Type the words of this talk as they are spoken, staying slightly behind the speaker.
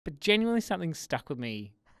But genuinely something stuck with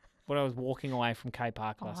me when I was walking away from K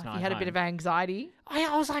Park last night. You had a bit of anxiety.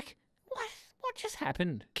 I was like, what just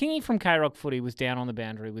happened? Kingy from K-Rock Footy was down on the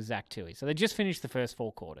boundary with Zach Touhy. So they just finished the first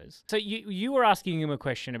 4 quarters. So you were asking him a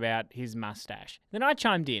question about his mustache. Then I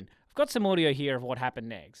chimed in. I've got some audio here of what happened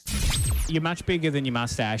next. You're much bigger than your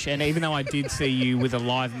mustache, and even though I did see you with a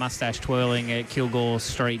live mustache twirling at Kilgore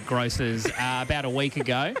Street Grocers about a week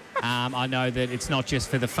ago, I know that it's not just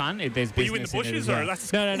for the fun. There's business. Were you in the bushes in it as well. or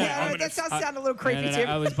that's No. Yeah, that does sound a little creepy, Tim.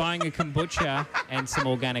 I was buying a kombucha and some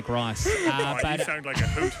organic rice. you sound like a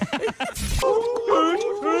hoot.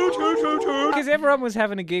 Because everyone was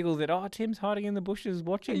having a giggle that, Tim's hiding in the bushes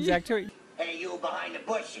watching Zach Touhy. Hey, you behind the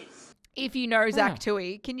bushes. If you know Zach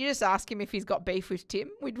Tuohy, can you just ask him if he's got beef with Tim?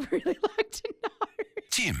 We'd really like to know.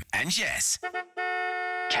 Tim and Jess.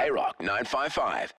 K-Rock 955.